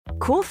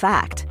Cool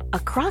fact, a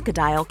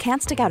crocodile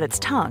can't stick out its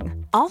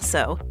tongue.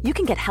 Also, you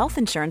can get health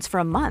insurance for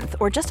a month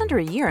or just under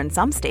a year in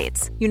some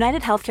states.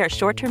 United Healthcare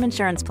short-term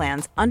insurance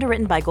plans,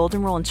 underwritten by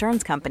Golden Rule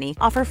Insurance Company,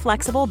 offer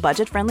flexible,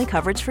 budget-friendly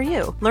coverage for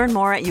you. Learn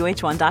more at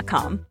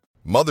uh1.com.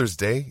 Mother's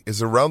Day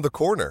is around the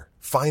corner.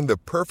 Find the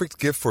perfect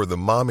gift for the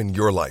mom in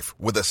your life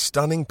with a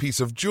stunning piece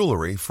of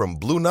jewelry from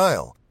Blue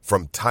Nile.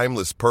 From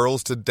timeless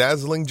pearls to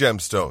dazzling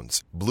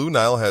gemstones, Blue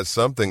Nile has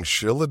something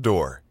she'll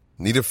adore.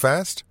 Need it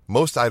fast?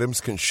 Most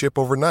items can ship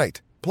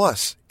overnight.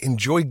 Plus,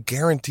 enjoy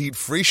guaranteed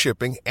free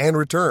shipping and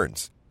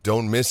returns.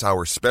 Don't miss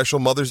our special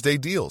Mother's Day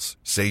deals.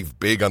 Save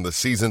big on the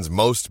season's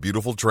most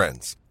beautiful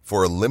trends.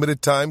 For a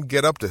limited time,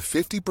 get up to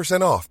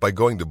 50% off by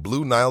going to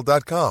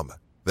BlueNile.com.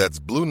 That's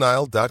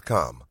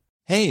BlueNile.com.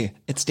 Hey,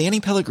 it's Danny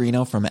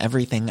Pellegrino from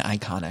Everything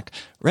Iconic.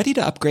 Ready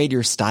to upgrade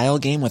your style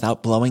game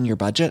without blowing your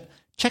budget?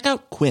 Check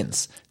out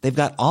Quince.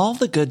 They've got all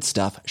the good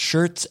stuff,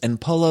 shirts and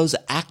polos,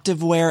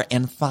 activewear,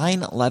 and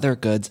fine leather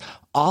goods,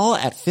 all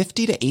at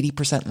 50 to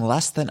 80%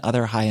 less than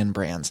other high-end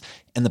brands.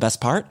 And the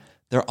best part?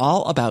 They're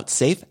all about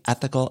safe,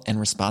 ethical, and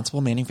responsible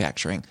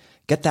manufacturing.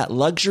 Get that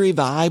luxury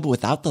vibe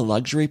without the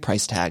luxury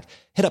price tag.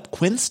 Hit up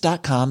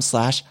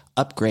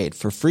quince.com/upgrade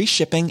for free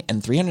shipping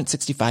and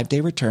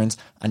 365-day returns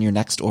on your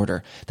next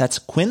order. That's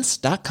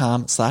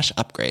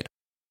quince.com/upgrade.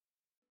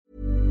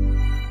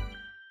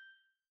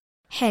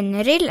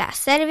 Henry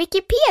läser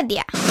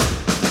Wikipedia.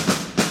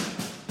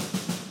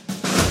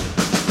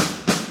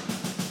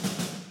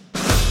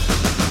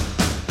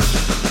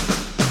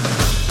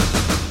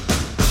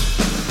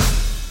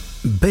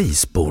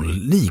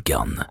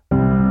 Baseballligan.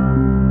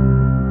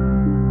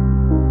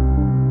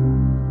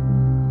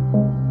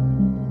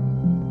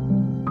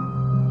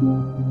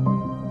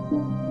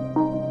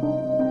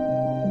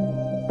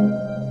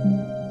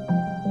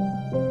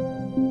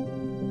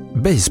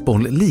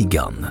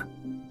 Baseballligan,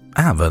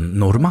 även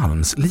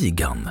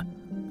Norrmalmsligan,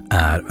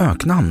 är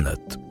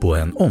öknamnet på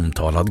en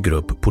omtalad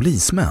grupp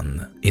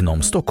polismän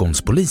inom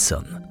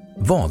Stockholmspolisen,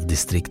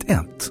 valdistrikt 1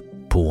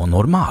 på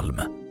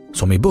Norrmalm,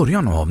 som i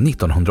början av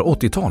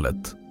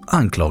 1980-talet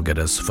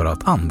anklagades för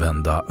att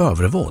använda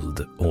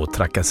övervåld och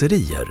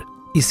trakasserier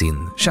i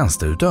sin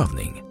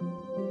tjänsteutövning.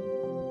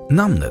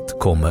 Namnet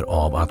kommer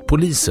av att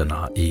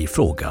poliserna i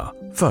fråga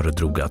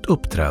föredrog att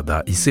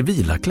uppträda i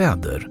civila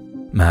kläder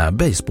med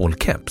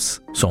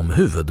baseballkeps som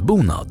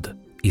huvudbonad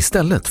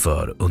istället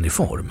för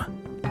uniform.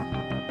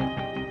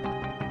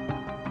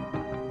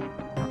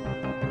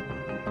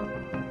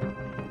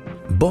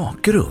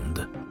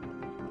 Bakgrund.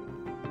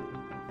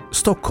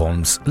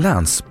 Stockholms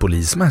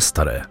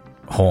länspolismästare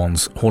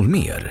Hans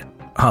Holmér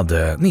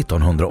hade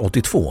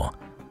 1982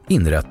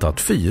 inrättat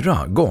 4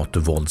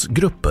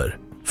 gatuvåldsgrupper,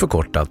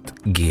 förkortat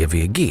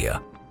GVG,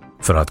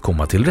 för att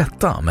komma till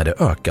rätta med det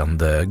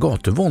ökande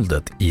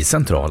gatuvåldet i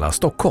centrala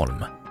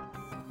Stockholm.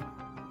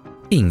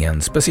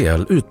 Ingen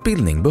speciell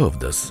utbildning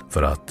behövdes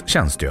för att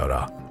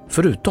tjänstgöra,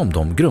 förutom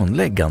de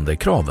grundläggande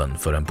kraven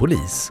för en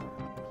polis.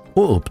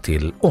 Och upp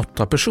till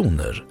 8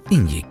 personer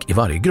ingick i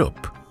varje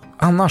grupp.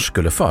 Annars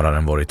skulle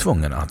föraren varit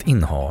tvungen att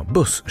inha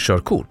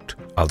busskörkort,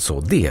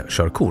 alltså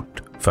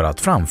D-körkort, för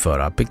att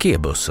framföra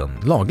piketbussen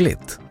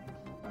lagligt.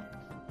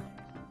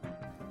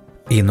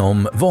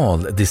 Inom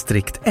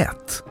valdistrikt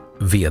 1,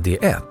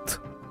 VD1,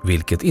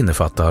 vilket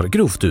innefattar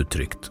grovt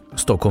uttryckt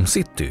Stockholm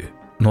City,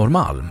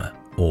 Norrmalm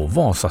och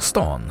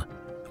Vasastan,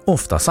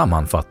 ofta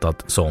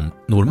sammanfattat som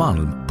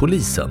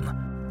Norrmalmpolisen,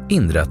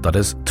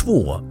 inrättades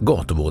 2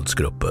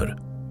 gatuvåldsgrupper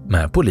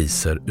med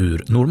poliser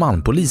ur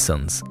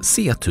Norrmalmpolisens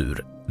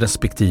C-tur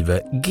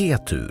respektive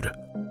G-tur.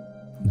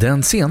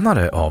 Den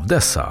senare av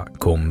dessa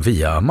kom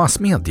via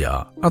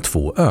massmedia att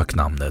få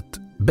öknamnet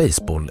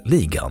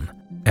Baseballligan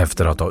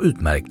efter att ha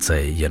utmärkt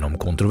sig genom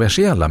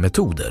kontroversiella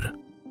metoder.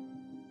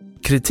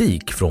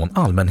 Kritik från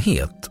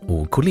allmänhet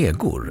och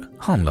kollegor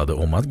handlade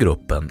om att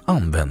gruppen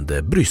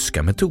använde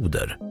bryska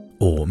metoder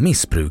och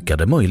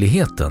missbrukade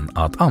möjligheten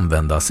att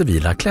använda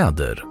civila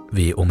kläder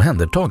vid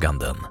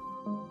omhändertaganden.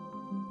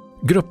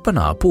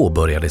 Grupperna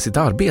påbörjade sitt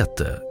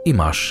arbete i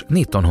mars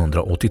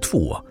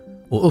 1982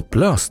 och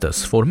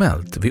upplöstes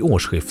formellt vid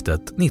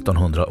årsskiftet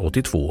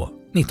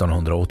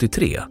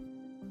 1982-1983.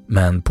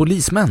 Men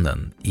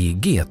polismännen i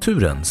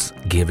G-turens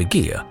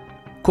GVG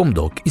kom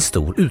dock i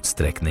stor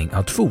utsträckning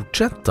att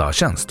fortsätta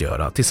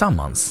tjänstgöra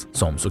tillsammans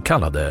som så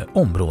kallade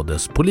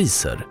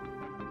områdespoliser.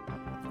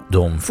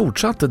 De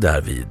fortsatte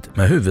därvid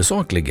med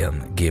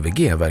huvudsakligen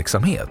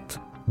GVG-verksamhet,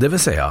 det vill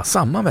säga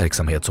samma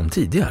verksamhet som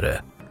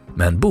tidigare,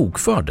 men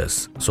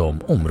bokfördes som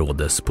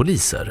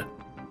områdespoliser.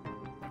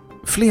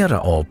 Flera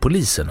av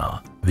poliserna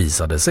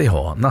visade sig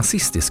ha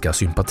nazistiska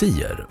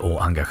sympatier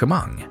och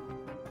engagemang.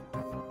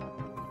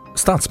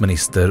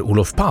 Statsminister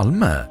Olof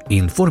Palme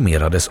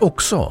informerades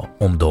också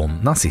om de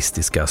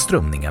nazistiska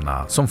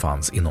strömningarna som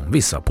fanns inom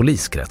vissa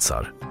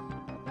poliskretsar.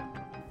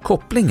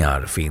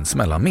 Kopplingar finns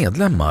mellan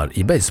medlemmar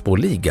i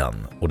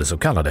baseballligan och det så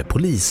kallade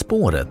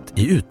polisspåret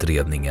i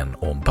utredningen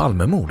om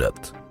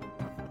Palmemordet.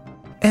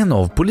 En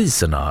av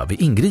poliserna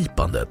vid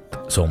ingripandet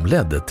som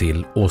ledde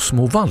till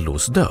Osmo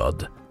Vallos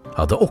död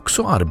hade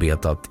också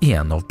arbetat i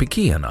en av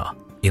pikéerna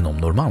inom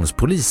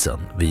Norrmalmspolisen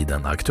vid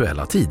den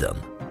aktuella tiden.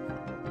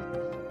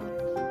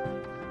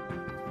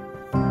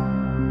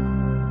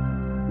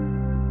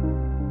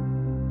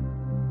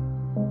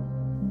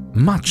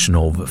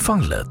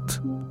 Matchnov-fallet.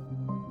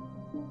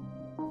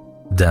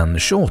 Den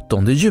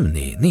 28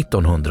 juni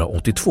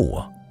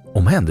 1982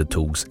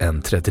 omhändertogs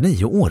en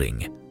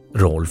 39-åring,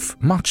 Rolf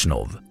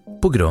Matchnov,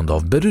 på grund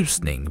av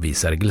berusning vid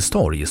Sergels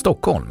torg i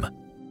Stockholm.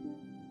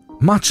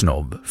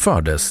 Matchnov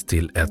fördes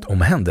till ett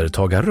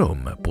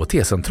omhändertagarrum på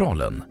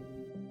T-centralen.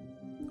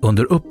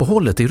 Under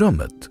uppehållet i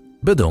rummet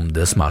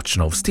bedömdes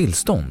Matchnovs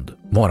tillstånd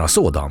vara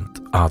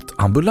sådant att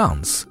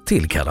ambulans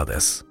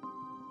tillkallades.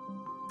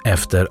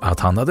 Efter att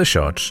han hade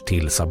körts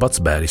till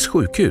Sabbatsbergs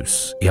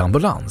sjukhus i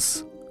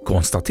ambulans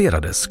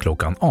konstaterades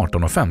klockan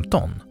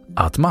 18:15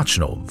 att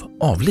Matchnov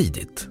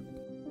avlidit.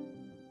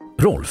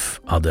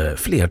 Rolf hade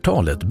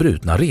flertalet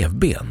brutna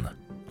revben,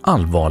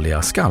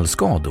 allvarliga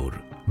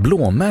skallskador,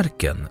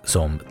 blåmärken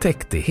som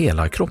täckte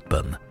hela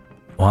kroppen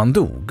och han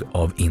dog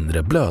av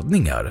inre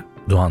blödningar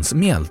då hans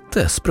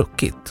mjälte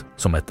spruckit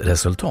som ett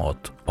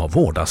resultat av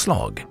hårda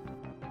slag.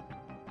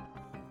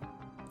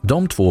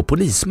 De 2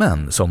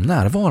 polismän som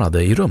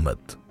närvarade i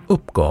rummet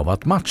uppgav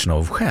att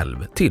Matchnov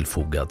själv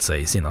tillfogat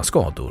sig sina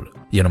skador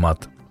genom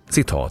att,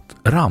 citat,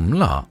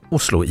 ramla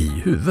och slå i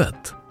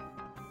huvudet.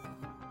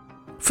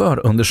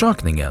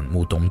 Förundersökningen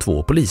mot de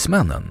 2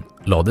 polismännen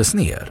lades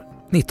ner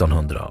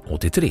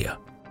 1983.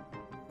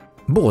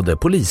 Både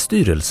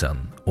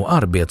polisstyrelsen och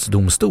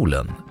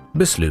arbetsdomstolen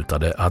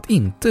beslutade att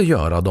inte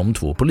göra de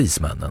 2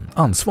 polismännen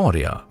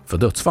ansvariga för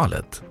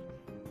dödsfallet.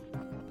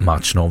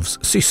 Matchnovs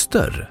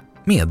syster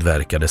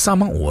medverkade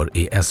samma år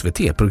i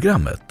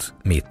SVT-programmet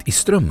Mitt i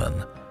strömmen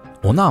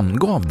och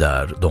namngav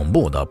där de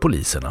båda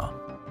poliserna.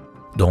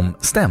 De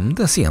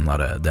stämde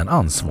senare den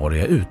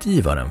ansvariga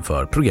utgivaren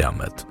för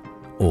programmet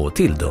och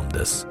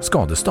tilldömdes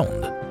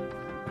skadestånd.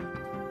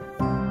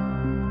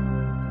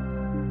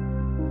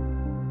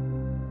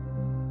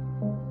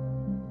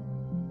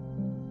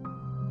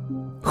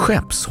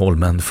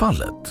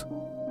 Skeppsholmen-fallet.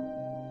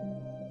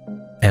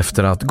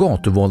 Efter att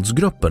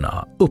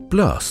gatuvåldsgrupperna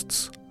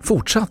upplösts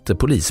fortsatte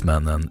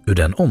polismännen ur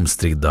den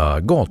omstridda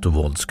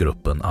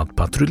gatuvåldsgruppen att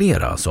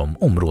patrullera som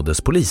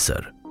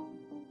områdespoliser.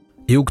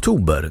 I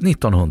oktober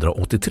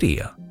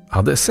 1983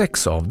 hade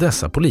 6 av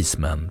dessa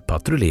polismän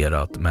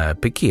patrullerat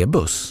med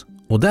piketbuss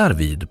och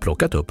därvid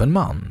plockat upp en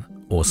man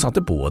och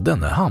satte på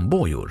denne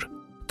handbojor,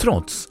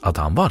 trots att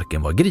han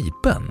varken var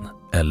gripen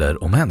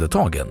eller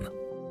omhändertagen.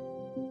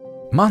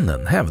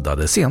 Mannen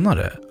hävdade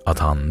senare att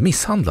han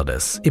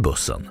misshandlades i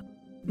bussen,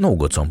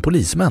 något som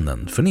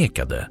polismännen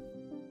förnekade.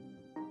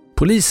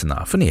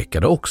 Poliserna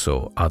förnekade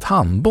också att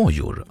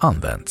handbojor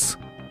använts.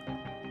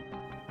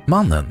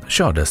 Mannen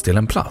kördes till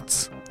en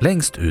plats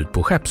längst ut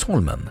på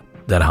Skeppsholmen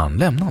där han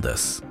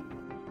lämnades.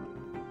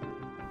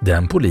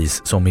 Den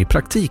polis som i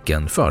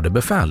praktiken förde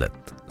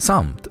befälet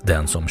samt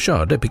den som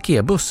körde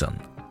piketbussen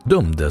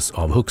dömdes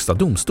av Högsta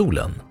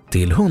domstolen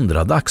till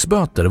 100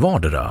 dagsböter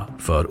vardera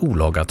för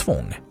olaga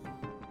tvång.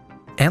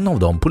 En av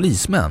de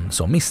polismän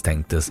som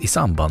misstänktes i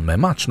samband med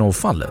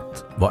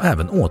Matchnov-fallet var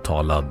även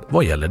åtalad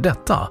vad gäller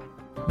detta,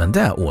 men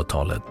det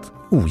åtalet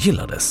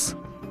ogillades.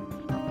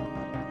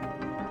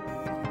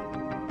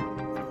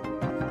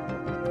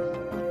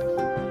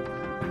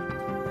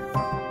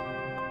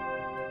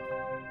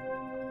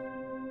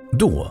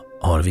 Då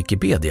har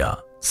Wikipedia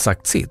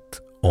sagt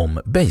sitt om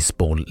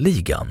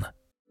baseballligan.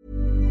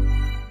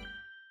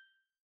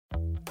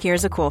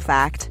 Here's a cool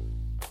fact.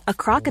 A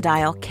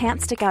crocodile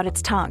can't stick out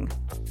its tongue.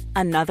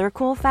 Another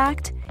cool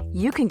fact,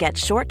 you can get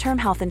short-term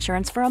health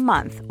insurance for a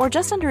month or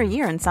just under a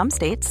year in some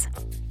states.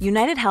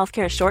 United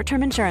Healthcare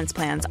short-term insurance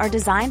plans are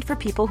designed for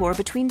people who are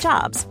between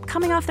jobs,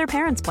 coming off their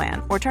parents'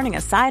 plan, or turning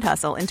a side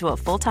hustle into a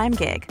full-time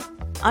gig.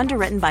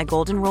 Underwritten by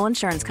Golden Rule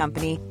Insurance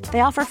Company,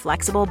 they offer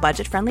flexible,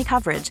 budget-friendly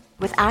coverage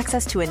with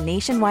access to a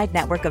nationwide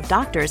network of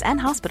doctors and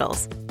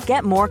hospitals.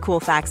 Get more cool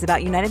facts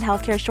about United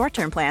Healthcare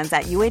short-term plans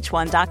at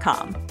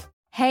uh1.com.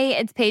 Hey,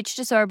 it's Paige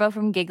DeSorbo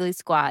from Giggly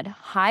Squad.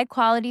 High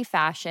quality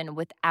fashion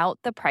without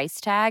the price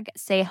tag.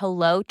 Say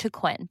hello to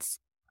Quince.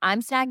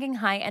 I'm snagging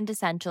high-end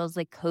essentials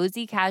like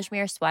cozy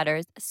cashmere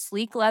sweaters,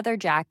 sleek leather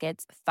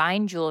jackets,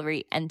 fine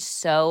jewelry, and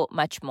so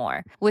much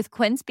more. With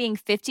Quince being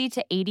 50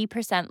 to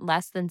 80%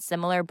 less than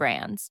similar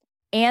brands.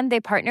 And they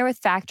partner with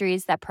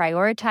factories that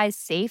prioritize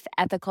safe,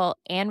 ethical,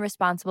 and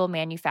responsible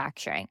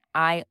manufacturing.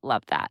 I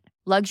love that.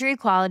 Luxury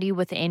quality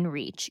within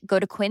reach. Go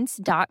to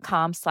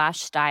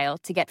quince.com/style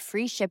to get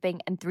free shipping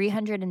and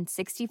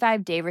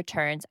 365-day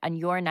returns on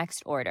your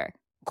next order.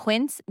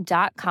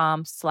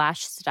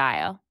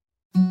 Quince.com/style.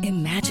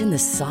 Imagine the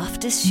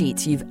softest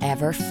sheets you've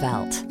ever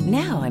felt.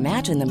 Now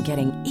imagine them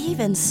getting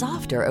even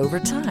softer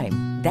over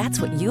time.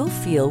 That's what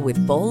you'll feel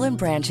with Boll &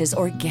 Branch's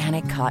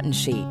organic cotton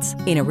sheets.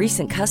 In a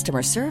recent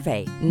customer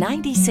survey,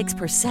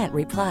 96%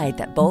 replied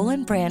that Boll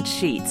 & Branch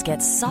sheets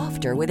get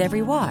softer with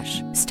every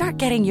wash.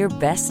 Start getting your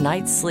best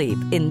night's sleep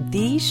in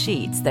these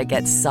sheets that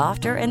get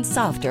softer and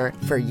softer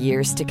for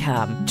years to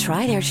come.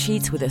 Try their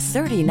sheets with a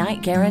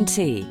 30-night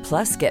guarantee.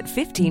 Plus, get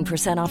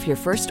 15% off your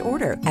first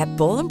order at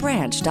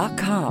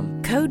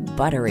bollandbranch.com. Code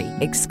BUTTERY.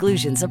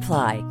 Exclusions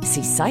apply.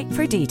 See site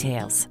for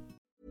details.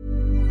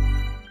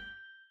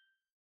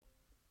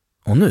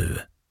 Och nu,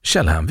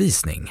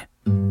 källhänvisning.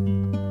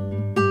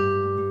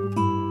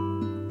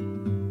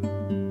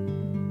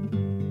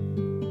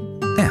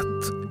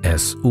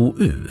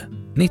 SOU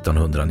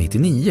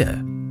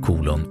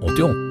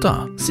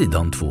 1999:88,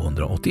 sidan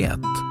 281.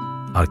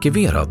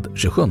 Arkiverad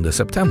 27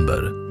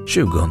 september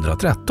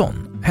 2013,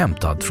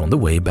 hämtad från The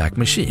Wayback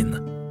Machine.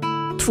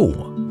 2.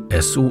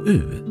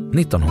 SOU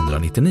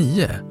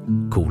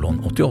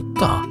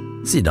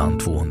 1999:88, sidan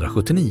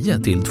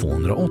 279 till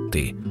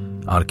 280.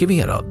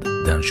 Arkiverad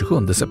den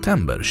 27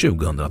 september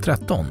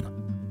 2013,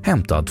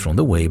 hämtad från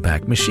The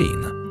Wayback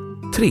Machine.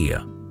 3.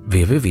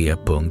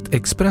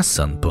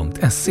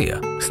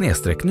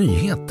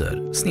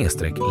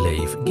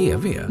 www.expressen.se/nyheter/Leif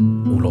GW.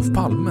 Olof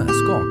Palme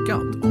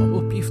skakad av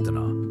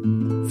uppgifterna.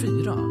 4.